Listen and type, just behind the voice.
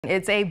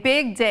It's a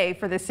big day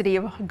for the city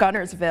of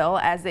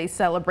Guntersville as they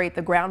celebrate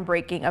the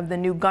groundbreaking of the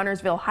new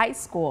Guntersville High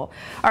School.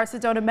 Our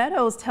Sedona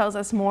Meadows tells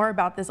us more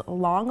about this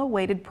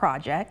long-awaited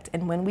project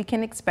and when we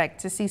can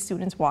expect to see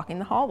students walking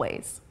the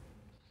hallways.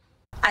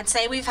 I'd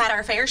say we've had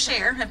our fair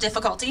share of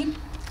difficulty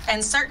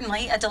and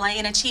certainly a delay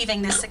in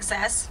achieving this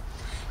success.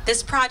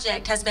 This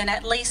project has been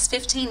at least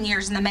 15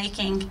 years in the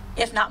making,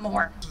 if not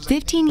more.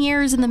 15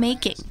 years in the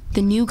making.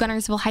 The new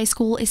Guntersville High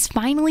School is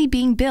finally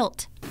being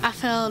built. I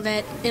feel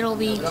that it'll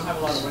be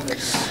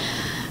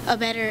a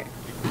better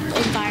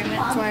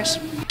environment for us.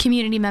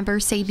 Community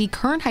members say the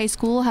current high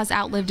school has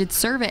outlived its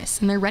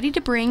service and they're ready to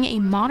bring a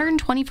modern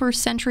 21st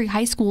century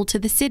high school to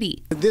the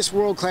city. This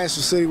world-class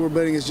facility we're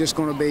building is just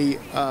going to be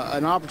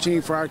an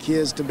opportunity for our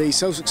kids to be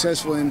so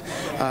successful in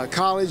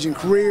college and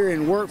career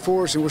and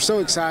workforce, and we're so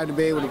excited to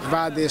be able to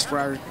provide this for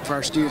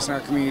our students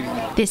and our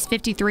community. This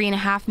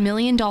 $53.5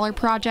 million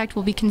project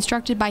will be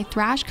constructed by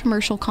Thrash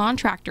Commercial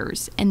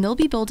Contractors, and they'll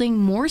be building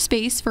more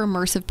space for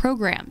immersive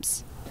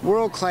programs.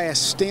 World-class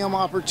STEM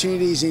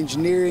opportunities,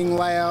 engineering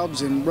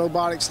labs and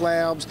robotics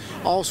labs,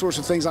 all sorts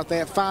of things like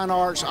that, fine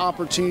arts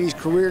opportunities,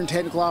 career and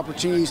technical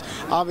opportunities,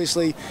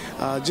 obviously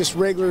just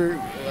regular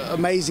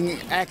amazing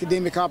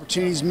academic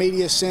opportunities,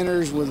 media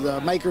centers with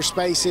maker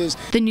spaces.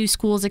 The new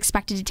school is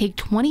expected to take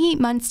 28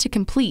 months to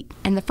complete,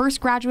 and the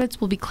first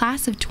graduates will be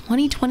class of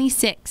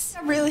 2026.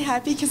 I'm really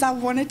happy because I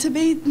wanted to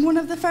be one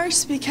of the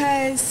first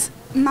because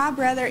my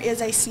brother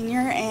is a senior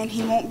and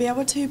he won't be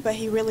able to, but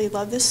he really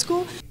loved this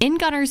school. In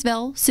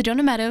Guntersville,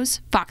 Sedona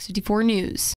Meadows, Fox 54 News.